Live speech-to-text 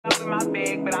in my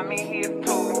bag, but I'm in his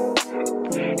too.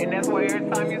 And that's why every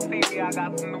time you see me, I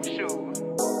got some new shoes.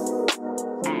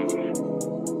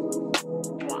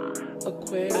 Look,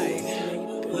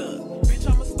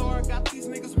 bitch, I'm a star, got these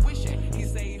niggas wishing. He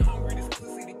say he hungry, this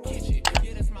pussy the kitchen.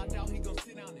 Yeah, that's my doubt, he gon'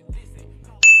 sit down and listen.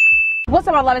 What's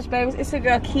up, my lovers, babies? It's your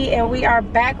girl Key, and we are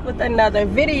back with another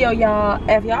video, y'all.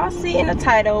 If y'all see in the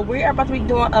title, we are about to be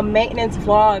doing a maintenance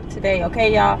vlog today,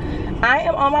 okay, y'all? I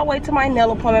am on my way to my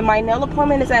nail appointment. My nail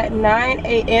appointment is at 9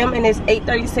 a.m. and it's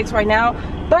 8:36 right now.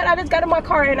 But I just got in my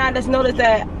car and I just noticed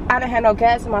that I didn't have no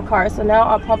gas in my car. So now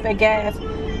I'm pumping gas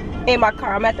in my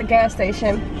car. I'm at the gas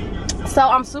station. So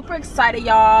I'm super excited,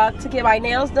 y'all, to get my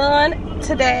nails done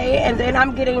today. And then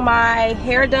I'm getting my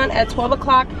hair done at 12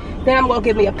 o'clock. Then I'm gonna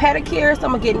get me a pedicure. So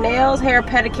I'm gonna get nails, hair,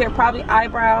 pedicure, probably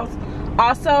eyebrows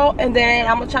also. And then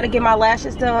I'm gonna try to get my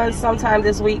lashes done sometime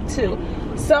this week too.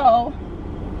 So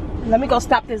let me go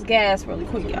stop this gas really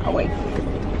quick, y'all. Wait.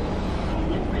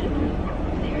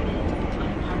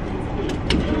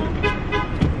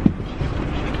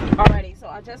 Alrighty, so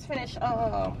I just finished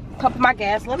pumping my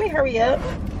gas. Let me hurry up,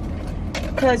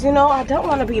 because you know I don't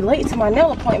want to be late to my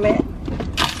nail appointment.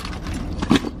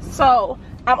 So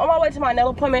I'm on my way to my nail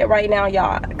appointment right now,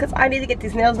 y'all, because I need to get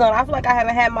these nails done. I feel like I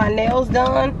haven't had my nails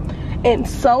done in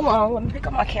so long. Let me pick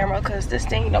up my camera because this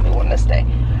thing don't be wanting to stay.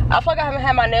 I feel like I haven't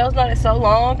had my nails done in so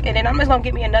long. And then I'm just gonna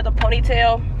get me another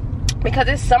ponytail because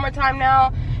it's summertime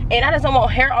now and I just don't want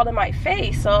hair all in my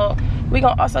face. So we're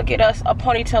gonna also get us a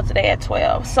ponytail today at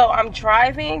 12. So I'm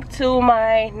driving to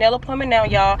my nail appointment now,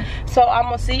 y'all. So I'm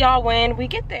gonna see y'all when we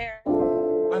get there.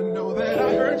 I know that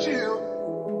I hurt you.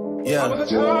 Yeah. I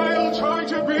was a child trying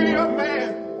to be a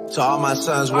man. To all my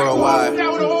sons worldwide,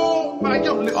 all my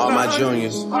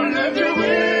juniors,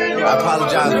 I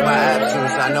apologize for my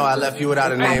absence. I know I left you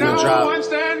without a name to drop. I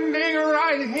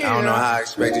don't know how I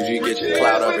expected you to get your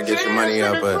clout up and get your money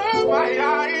up, but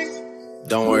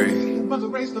don't worry,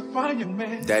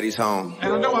 Daddy's home.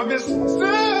 And I know I missed so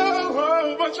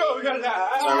much of your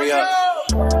life. Turn me up.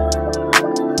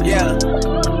 Yeah,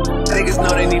 niggas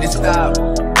know they need to stop.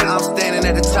 I'm standing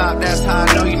at the top, that's how I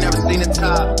know you never seen the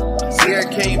top. Sierra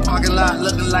King parking lot,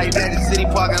 looking like that, the city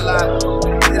parking lot.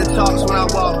 Hear the talks when I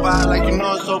walk by, like you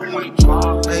know it's open when you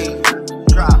drop. Hey,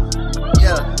 drop.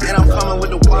 Yeah, and I'm coming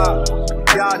with the wop.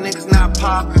 Y'all niggas not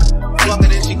popping. Fuck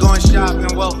it and she going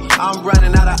shopping. Well, I'm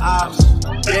running out of options.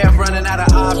 Yeah, I'm running out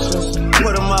of options.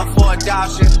 Put them up for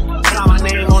adoption. Sign my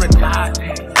name on the dot.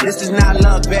 This is not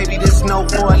love, baby. This no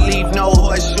for a leave, no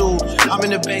horseshoe. I'm in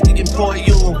the bank to import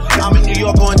you. I'm in New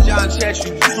York on John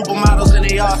Chetry. Supermodels and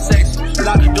they all sexy.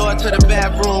 Lock the door to the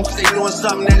bathroom, cause they doing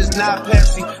something that is not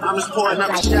Pepsi. I'm just pouring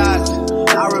up the shots.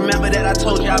 I remember that I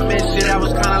told you I missed you. That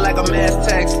was kinda like a mass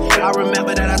text. I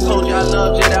remember that I told you I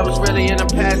loved you. That was really in the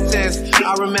past tense.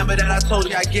 I remember that I told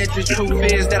you I get you. Truth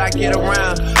is that I get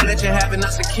around. That you're having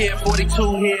us a kid,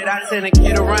 42 here. I tend to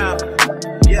get around.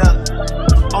 Yeah.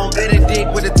 On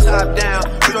Benedict with the top down.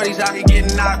 Shorties out here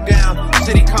getting knocked down.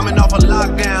 City coming off a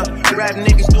lockdown. Rap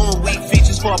niggas doing weak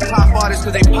features for a pop artist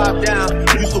cause they pop down.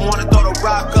 Used to wanna throw the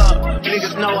rock up.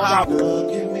 Niggas know how.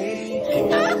 Look at me.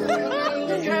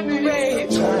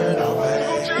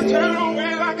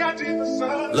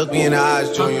 Look me in the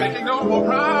eyes, Junior.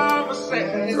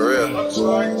 For real. I'm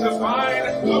trying to find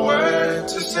the word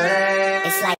to say.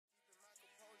 It's like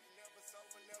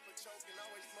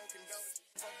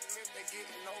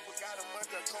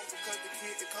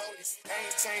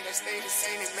I stay the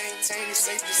same and maintain it.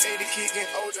 Safe to say the kid getting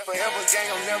older. Forever gang,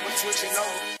 I'm never switching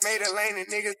over. Made a lane and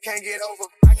niggas can't get over.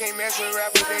 I can't mess with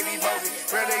rappers, they be bogus.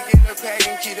 Rather get the pack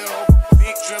and keep it open.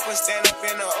 Big dripper stand up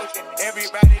in the ocean.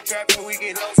 Everybody trapping, we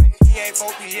get lost. He ain't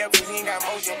focused yet, but he ain't got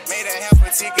motion. Made a half a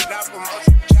ticket, not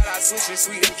promotion. Shout out Sushi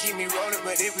Sweet and keep me rolling.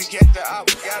 But if we get the op,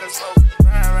 we gotta slow.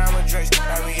 Ride around with Drake,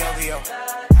 like we OVO.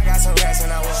 I got some rats and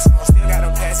I want some more. Still got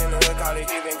them pass in the hood, call it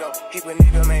give and go. Keep a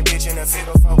nigga, main bitch in a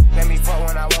figure four. Let me fuck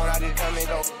when I want, I just come and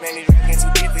go. Man, these rapping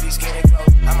too deep for these skinny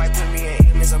clothes. I might put me in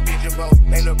him in some picture boat.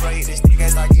 They look bro, hit this nigga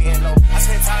ass like getting low. I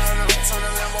spent time on the racks on the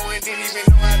Lambo and didn't even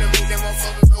know how to move them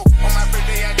motherfuckers go. On my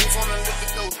birthday, I just wanna lift the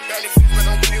dough. Barely fit, but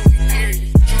don't play with me, period.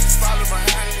 Juice follow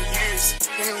behind in the years.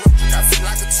 In the road, I feel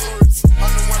like a tourist. I'm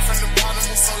the one from the bottom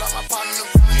who sold out my partner, the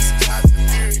bodies, God, the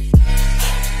period.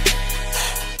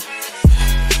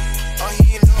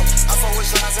 I fuck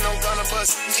with lines and I'm gonna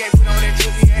bust. You can't put on that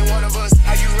drip, he ain't one of us.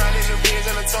 How you riding the Benz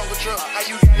in a tumble truck? How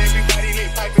you got everybody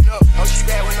lit piping up? Oh, she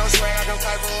bad with no swag, I can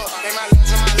pipe her up. They my last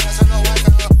and my last, I know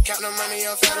wiping up. Count the money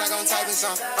up fast like I'm typing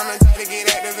some. I'm the type to get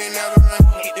active and never run.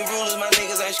 Hit the rulers, my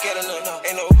niggas ain't scared of none.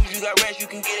 Ain't no rules, you got rats, you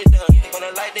can get it done. On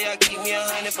a light day, I keep me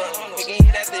 100 bucks. We can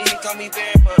hit after he call me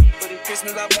very fun. For the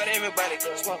Christmas, I bought everybody.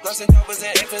 Smoke guns and choppers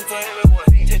and effing for everyone.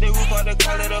 Take the fuck the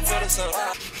color to feel the sun.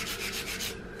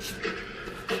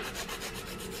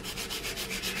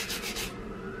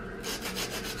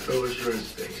 So what's your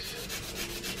instincts?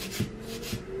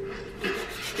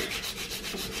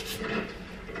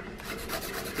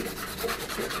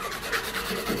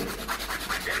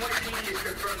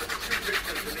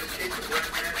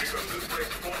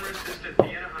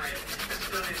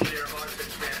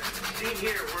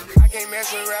 I can't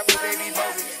mess with rappers, they be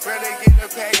bogus. Brother get the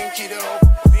pack and keep it open.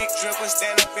 Big dripper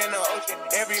stand up in the ocean.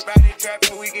 Everybody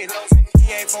trapping, we get lost.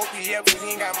 He ain't 4PF, but he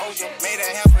ain't got motion. Made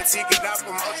a half a ticket out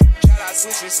promotion. Shout out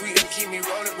switch it sweet and keep me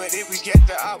rolling. But if we get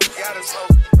the out, we gotta slow.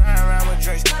 Ride around with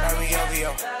Drake, like we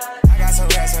OVO. I got some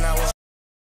rats and I was.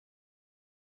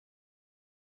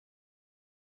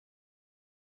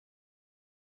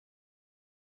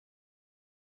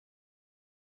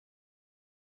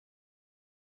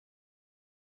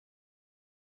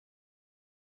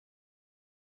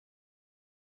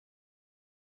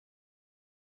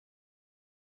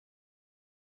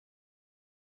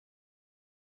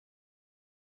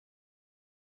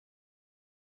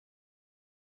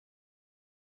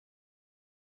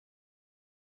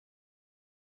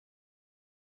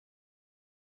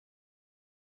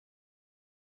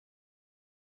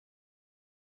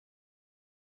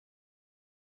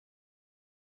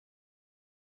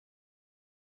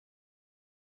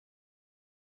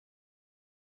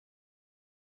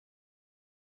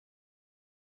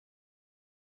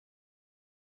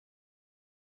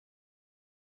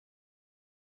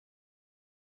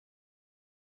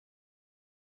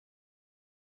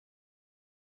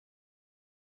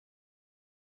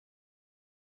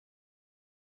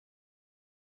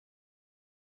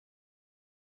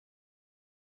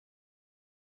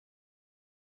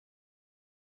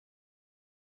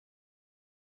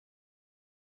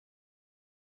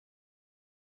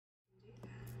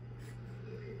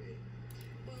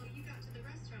 Well, you got to the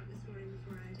restaurant this morning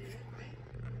before I did, right?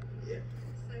 Yeah.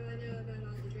 So I know about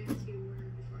all the drinks you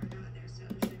ordered before I got there, so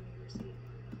show me your receipt.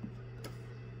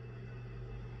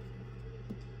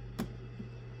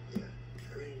 Yeah.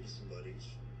 I ran into some buddies.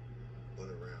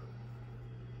 Went around.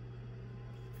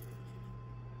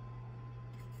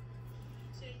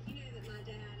 Jake, you know that my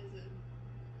dad is a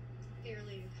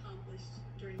fairly accomplished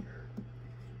drinker,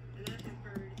 and I have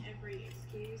heard every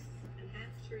excuse and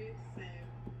half-truth, so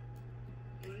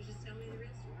you want to just tell me the real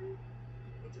story?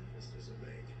 What difference does it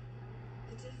make?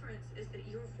 The difference is that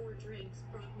your 4 drinks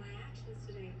brought my actions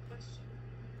today in question.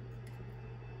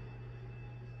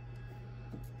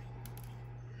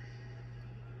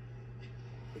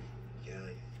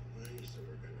 Kelly, when I used to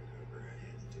work undercover, I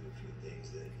had to do a few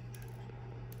things that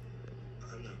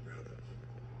I'm not proud of.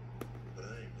 But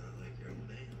I am not like your own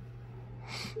man.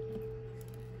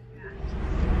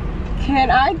 Can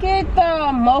I get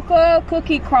the mocha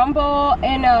cookie crumble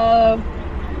and a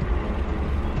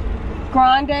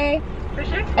grande? For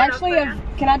sure. Actually,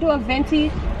 can I do a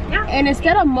venti? Yeah. And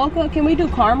instead of mocha, can we do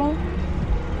caramel?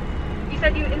 You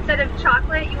said you instead of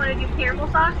chocolate, you want to do caramel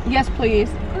sauce. Yes, please.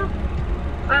 Cool.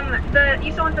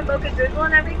 You still want the mocha drizzle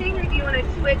and everything, or do you want to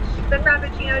switch the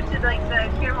frappuccino to like the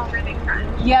caramel ribbon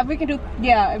crunch? Yeah, if we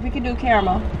can do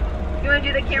caramel. You want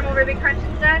to do the caramel ribbon crunch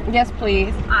instead? Yes,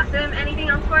 please. Awesome. Anything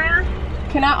else for you?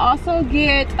 Can I also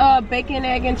get a bacon,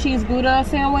 egg, and cheese Gouda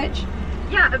sandwich?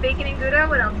 Yeah, a bacon and Gouda.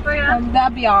 What else for you?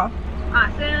 That'd be all.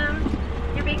 Awesome.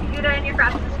 Your bacon Gouda and your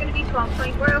fries is going to be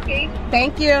 $12.24. Okay.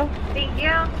 Thank you. Thank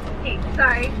you. Hey,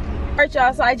 sorry. All right,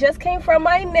 y'all. So I just came from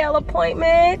my nail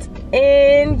appointment,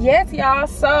 and yes, y'all.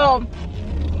 So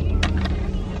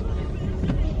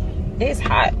it's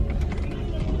hot.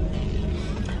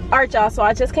 All right, y'all. So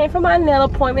I just came from my nail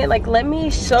appointment. Like, let me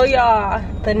show y'all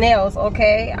the nails,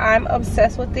 okay? I'm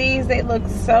obsessed with these. They look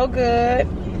so good.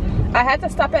 I had to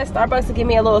stop at Starbucks to get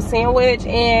me a little sandwich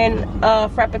and a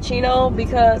frappuccino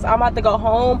because I'm about to go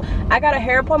home. I got a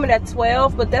hair appointment at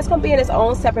 12, but that's gonna be in its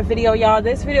own separate video, y'all.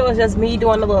 This video is just me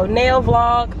doing a little nail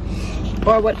vlog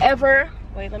or whatever.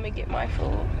 Wait, let me get my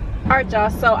food. All right, y'all,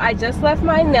 so I just left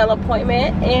my nail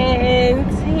appointment and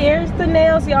here's the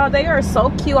nails, y'all. They are so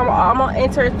cute. I'm gonna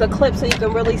enter the clip so you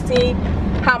can really see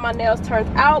how my nails turned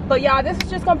out. But y'all, this is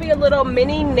just gonna be a little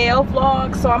mini nail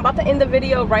vlog, so I'm about to end the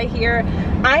video right here.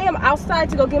 I am outside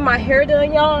to go get my hair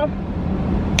done, y'all.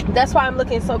 That's why I'm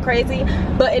looking so crazy.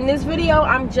 But in this video,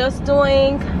 I'm just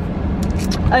doing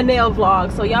a nail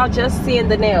vlog, so y'all just seeing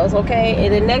the nails, okay?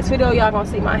 In the next video, y'all gonna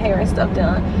see my hair and stuff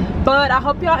done. But I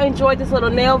hope y'all enjoyed this little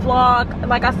nail vlog.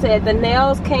 Like I said, the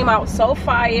nails came out so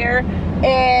fire,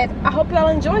 and I hope y'all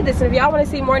enjoyed this. And if y'all want to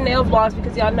see more nail vlogs,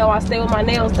 because y'all know I stay with my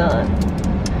nails done,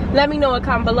 let me know in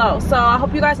comment below. So I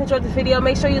hope you guys enjoyed this video.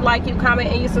 Make sure you like, you comment,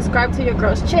 and you subscribe to your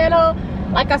girl's channel.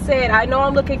 like I said, I know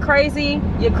I'm looking crazy.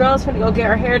 Your girl's gonna go get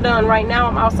her hair done right now.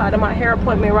 I'm outside of my hair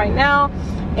appointment right now.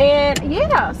 And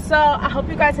yeah, so I hope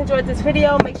you guys enjoyed this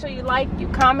video. Make sure you like, you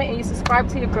comment, and you subscribe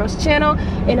to your girl's channel.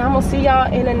 And I'm gonna see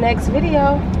y'all in the next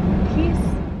video. Peace.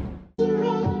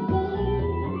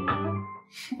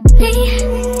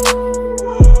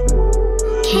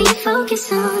 Can't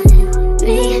focus on